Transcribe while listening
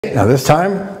Now this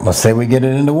time, let's say we get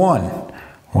it into 1.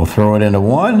 We'll throw it into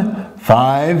 1.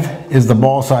 5 is the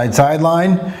ball side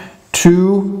sideline.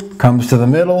 2 comes to the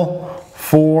middle.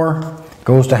 4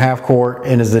 goes to half court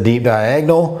and is the deep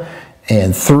diagonal.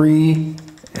 And 3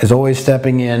 is always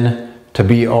stepping in to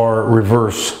be our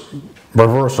reversal.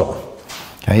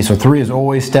 Okay, so 3 is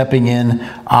always stepping in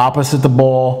opposite the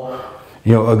ball,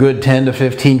 you know, a good 10 to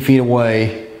 15 feet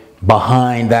away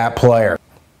behind that player.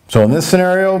 So in this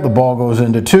scenario, the ball goes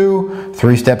into 2,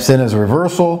 3 steps in as a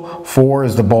reversal, 4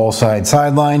 is the ball side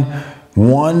sideline,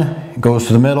 1 goes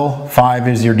to the middle, 5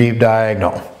 is your deep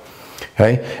diagonal.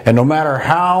 Okay, and no matter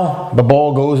how the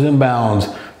ball goes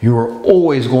inbounds, you are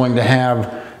always going to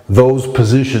have those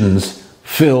positions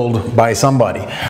filled by somebody.